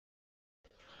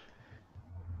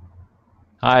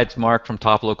Hi, it's Mark from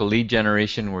Top Local Lead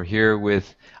Generation. We're here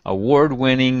with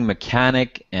award-winning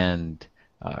mechanic and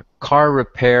car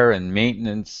repair and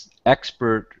maintenance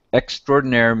expert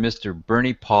extraordinaire, Mr.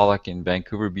 Bernie Pawlik in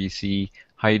Vancouver, BC.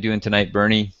 How you doing tonight,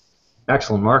 Bernie?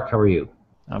 Excellent, Mark. How are you?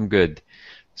 I'm good.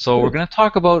 So we're Good. going to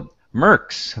talk about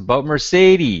Mercs, about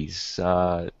Mercedes.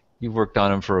 You've worked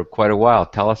on them for quite a while.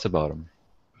 Tell us about them.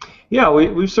 Yeah,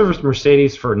 we've serviced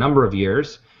Mercedes for a number of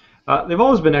years. They've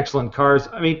always been excellent cars.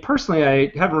 I mean, personally,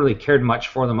 I haven't really cared much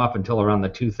for them up until around the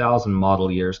 2000 model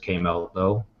years came out,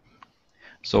 though.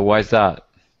 So why is that?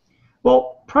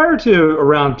 Well, prior to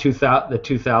around 2000, the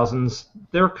 2000s,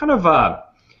 they were kind of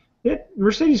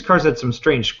Mercedes cars had some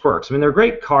strange quirks. I mean, they're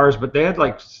great cars, but they had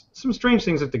like some strange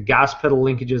things like the gas pedal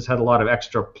linkages had a lot of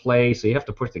extra play, so you have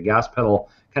to push the gas pedal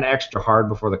kind of extra hard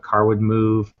before the car would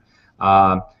move.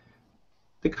 Um,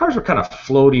 the cars were kind of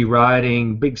floaty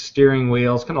riding, big steering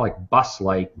wheels, kind of like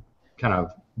bus-like, kind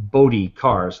of boaty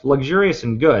cars. Luxurious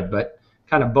and good, but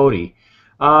kind of boaty.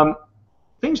 Um,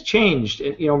 Things changed.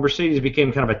 Mercedes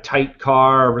became kind of a tight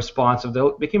car, responsive. They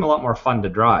became a lot more fun to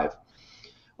drive.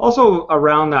 Also,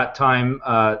 around that time,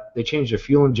 they changed the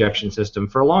fuel injection system.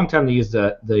 For a long time, they used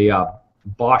the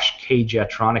Bosch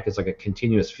K-Jetronic as like a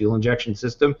continuous fuel injection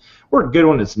system. Worked good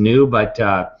when it's new, but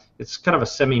it's kind of a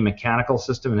semi-mechanical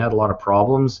system and had a lot of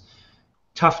problems.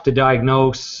 Tough to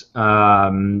diagnose,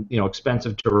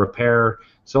 expensive to repair.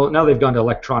 So now they've gone to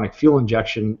electronic fuel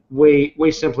injection, way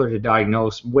simpler to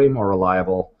diagnose, way more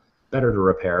reliable, better to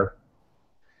repair.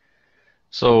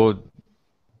 So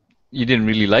you didn't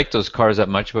really like those cars that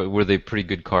much, but were they pretty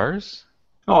good cars?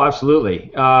 Oh,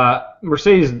 absolutely.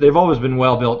 Mercedes, they've always been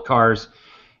well-built cars,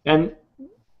 and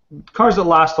cars that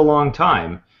last a long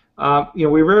time.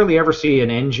 We rarely ever see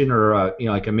an engine or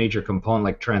like a major component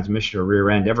like transmission or rear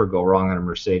end ever go wrong on a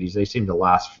Mercedes. They seem to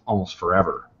last almost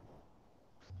forever.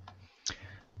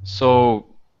 So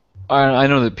I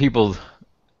know that people,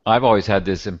 I've always had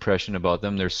this impression about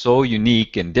them. They're so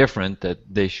unique and different that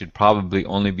they should probably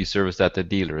only be serviced at the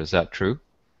dealer. Is that true?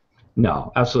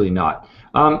 No, absolutely not.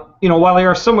 While they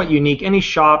are somewhat unique, any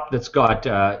shop that's got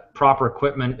proper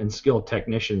equipment and skilled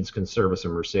technicians can service a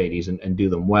Mercedes and do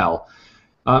them well.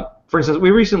 For instance,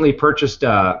 we recently purchased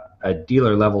a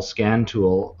dealer-level scan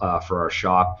tool for our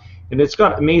shop, and it's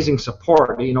got amazing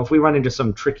support. If we run into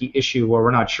some tricky issue where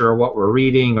we're not sure what we're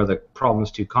reading or the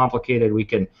problem's too complicated, we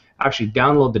can actually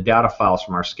download the data files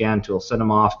from our scan tool, send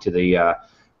them off to the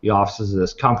offices of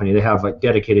this company. They have like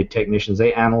dedicated technicians.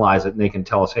 They analyze it and they can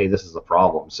tell us, hey, this is the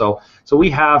problem. So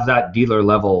we have that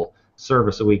dealer-level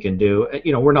service that we can do.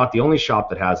 We're not the only shop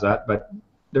that has that, but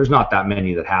there's not that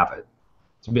many that have it.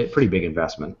 It's a pretty big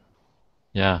investment.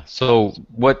 Yeah. So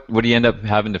what do you end up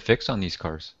having to fix on these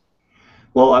cars?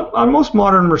 Well, on most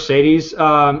modern Mercedes,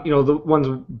 the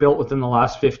ones built within the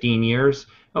last 15 years,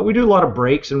 we do a lot of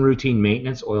brakes and routine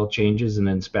maintenance, oil changes and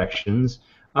inspections.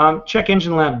 Check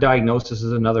engine lamp diagnosis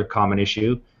is another common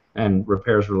issue, and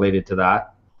repairs related to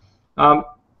that.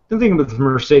 The thing with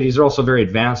Mercedes, they're also very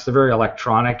advanced. They're very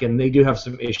electronic, and they do have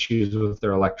some issues with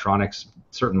their electronics,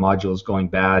 certain modules going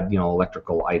bad,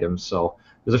 electrical items. So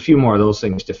there's a few more of those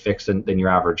things to fix than your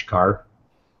average car.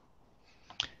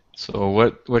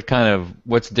 So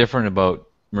what's different about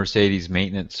Mercedes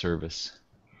maintenance service?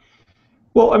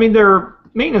 Well, I mean, their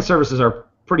maintenance services are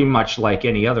pretty much like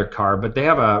any other car, but they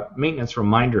have a maintenance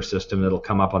reminder system that'll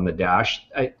come up on the dash.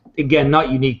 Again,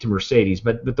 not unique to Mercedes,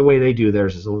 but the way they do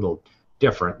theirs is a little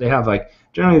different. They have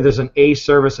generally there's an A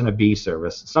service and a B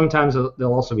service. Sometimes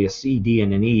there'll also be a C, D,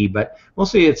 and an E, but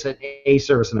mostly it's an A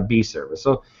service and a B service.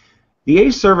 So the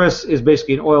A service is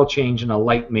basically an oil change and a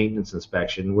light maintenance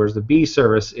inspection, whereas the B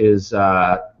service is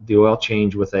the oil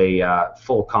change with a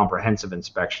full comprehensive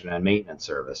inspection and maintenance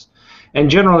service. And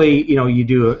generally, you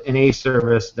do an A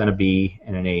service, then a B,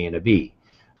 and an A and a B.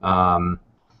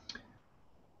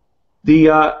 The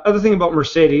other thing about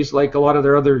Mercedes, like a lot of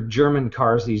their other German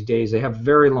cars these days, they have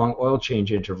very long oil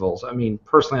change intervals. I mean,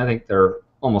 personally, I think they're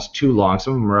almost too long.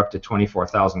 Some of them are up to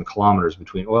 24,000 kilometers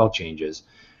between oil changes.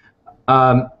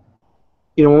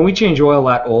 When we change oil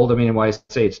that old, I mean, why I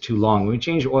say it's too long, when we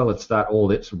change oil it's that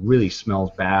old, it really smells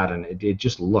bad and it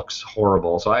just looks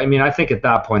horrible. So, I mean, I think at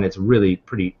that point it's really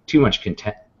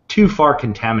too far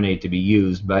contaminated to be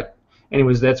used. But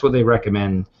anyways, that's what they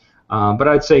recommend. But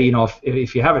I'd say,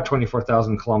 if you have a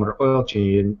 24,000 kilometer oil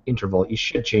change interval, you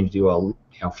should change the oil,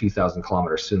 a few thousand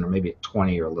kilometers sooner, maybe at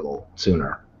 20 or a little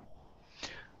sooner.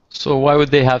 So why would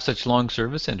they have such long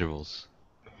service intervals?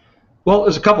 Well,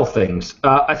 there's a couple things.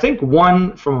 I think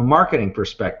one, from a marketing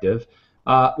perspective,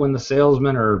 when the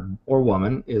salesman or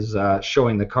woman is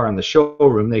showing the car in the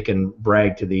showroom, they can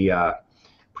brag to the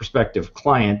prospective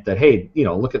client that, hey,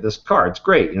 look at this car, it's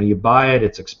great. You buy it,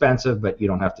 it's expensive, but you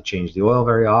don't have to change the oil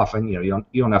very often. You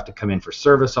don't have to come in for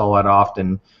service all that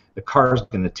often. The car is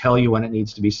going to tell you when it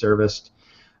needs to be serviced.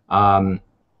 And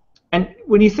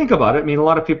when you think about it, I mean, a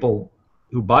lot of people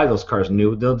who buy those cars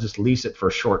new, they'll just lease it for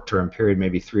a short-term period,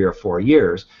 maybe 3 or 4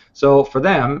 years. So for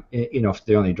them, if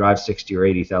they only drive 60 or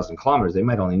 80,000 kilometers, they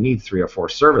might only need 3 or 4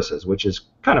 services, which is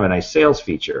kind of a nice sales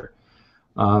feature.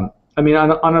 I mean,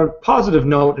 on a positive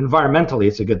note, environmentally,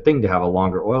 it's a good thing to have a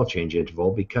longer oil change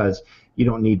interval because you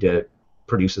don't need to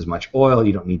produce as much oil,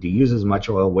 you don't need to use as much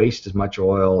oil, waste as much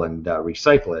oil, and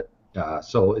recycle it.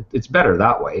 So it's better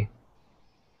that way.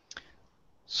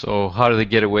 So how do they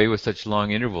get away with such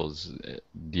long intervals?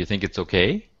 Do you think it's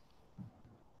okay?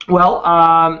 Well,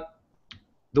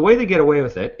 the way they get away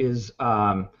with it is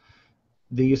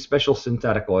they use special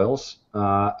synthetic oils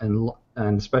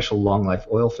and special long life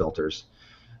oil filters,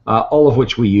 all of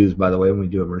which we use, by the way, when we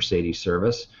do a Mercedes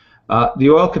service. The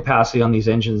oil capacity on these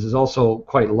engines is also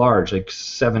quite large, like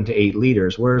 7 to 8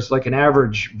 liters, whereas like an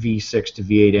average V6 to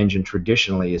V8 engine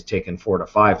traditionally is taking 4 to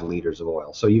 5 liters of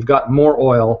oil. So you've got more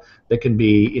oil that can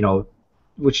be,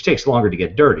 which takes longer to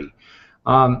get dirty.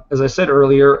 As I said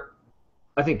earlier,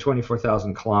 I think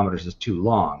 24,000 kilometers is too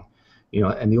long,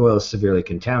 and the oil is severely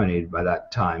contaminated by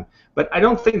that time. But I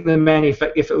don't think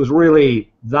if it was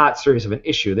really that serious of an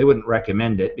issue, they wouldn't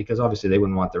recommend it because obviously they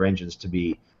wouldn't want their engines to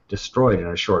be destroyed in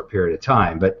a short period of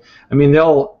time. But I mean,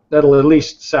 that'll at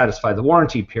least satisfy the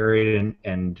warranty period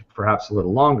and perhaps a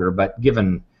little longer. But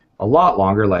given a lot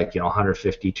longer, like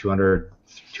 150, 200,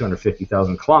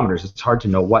 250,000 kilometers, it's hard to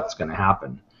know what's going to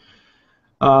happen.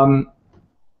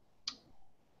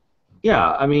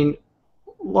 Yeah, I mean,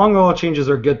 long oil changes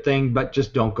are a good thing, but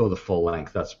just don't go the full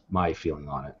length. That's my feeling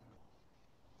on it.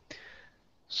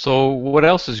 So what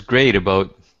else is great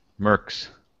about Mercs?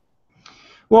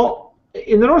 Well,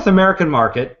 in the North American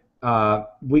market,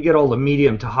 we get all the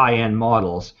medium to high-end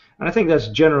models, and I think that's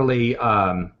generally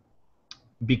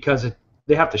because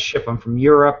they have to ship them from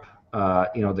Europe.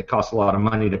 They cost a lot of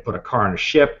money to put a car on a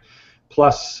ship.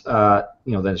 Plus,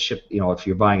 then ship. If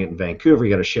you're buying it in Vancouver,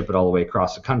 you got to ship it all the way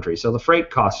across the country. So the freight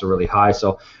costs are really high.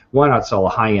 So why not sell a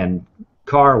high-end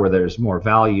car where there's more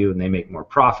value and they make more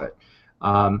profit?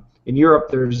 In Europe,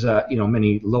 there's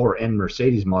many lower-end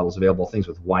Mercedes models available, things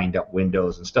with wind-up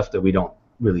windows and stuff that we don't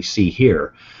really see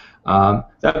here.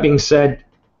 That being said,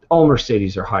 all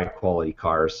Mercedes are high-quality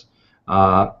cars,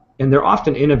 and they're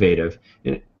often innovative.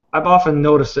 And I've often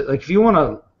noticed that, like, if you want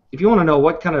to know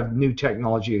what kind of new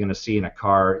technology you're going to see in a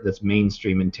car that's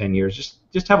mainstream in 10 years,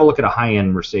 just have a look at a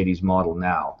high-end Mercedes model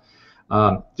now.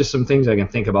 Just some things I can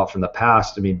think about from the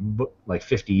past. I mean, like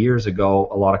 50 years ago,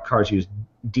 a lot of cars used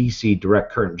DC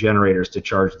direct current generators to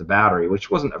charge the battery, which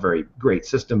wasn't a very great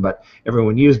system, but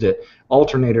everyone used it.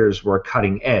 Alternators were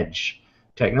cutting edge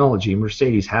technology.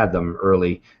 Mercedes had them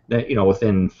early.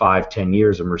 Within 5-10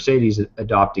 years of Mercedes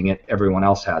adopting it, everyone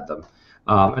else had them.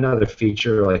 Another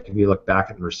feature, like if you look back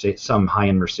at some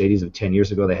high-end Mercedes of 10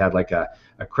 years ago, they had like a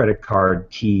credit card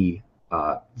key.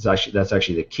 That's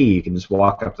actually the key. You can just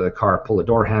walk up to the car, pull the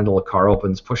door handle, the car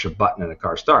opens, push a button, and the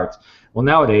car starts. Well,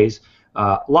 nowadays,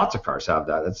 lots of cars have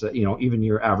that. That's even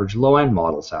your average low-end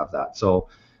models have that. So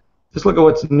just look at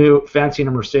what's new, fancy in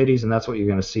a Mercedes, and that's what you're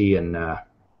going to see in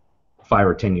 5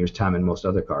 or 10 years' time in most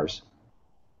other cars.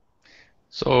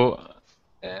 So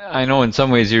I know in some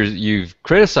ways you've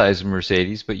criticized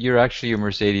Mercedes, but you're actually a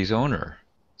Mercedes owner.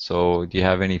 So do you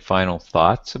have any final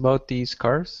thoughts about these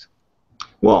cars?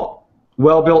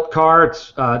 Well-built car.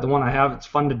 It's the one I have. It's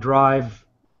fun to drive.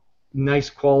 Nice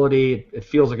quality. It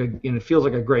feels like a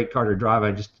great car to drive.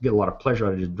 I just get a lot of pleasure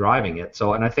out of just driving it.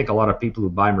 And I think a lot of people who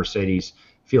buy Mercedes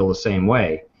feel the same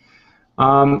way.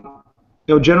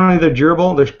 Generally they're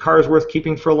durable. They're cars worth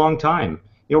keeping for a long time.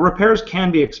 Repairs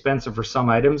can be expensive for some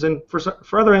items, and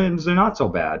for other items they're not so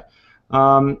bad.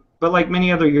 But like many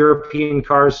other European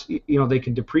cars, they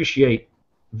can depreciate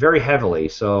very heavily,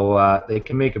 so they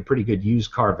can make a pretty good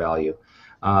used car value.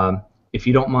 If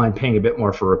you don't mind paying a bit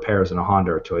more for repairs in a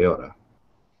Honda or Toyota.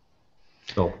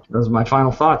 So those are my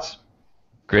final thoughts.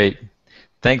 Great.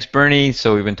 Thanks, Bernie.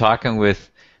 So we've been talking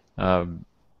with auto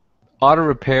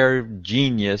repair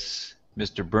genius,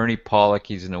 Mr. Bernie Pawlik.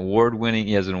 He has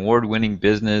an award-winning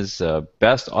business,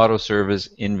 best auto service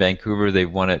in Vancouver.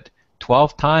 They've won it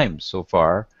 12 times so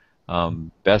far.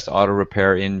 Best auto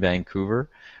repair in Vancouver.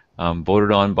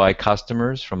 Voted on by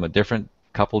customers from a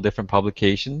couple different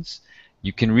publications.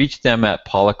 You can reach them at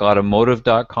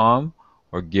pawlikautomotive.com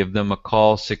or give them a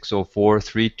call,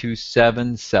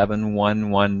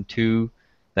 604-327-7112.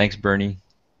 Thanks, Bernie.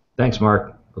 Thanks,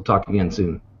 Mark. We'll talk again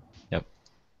soon.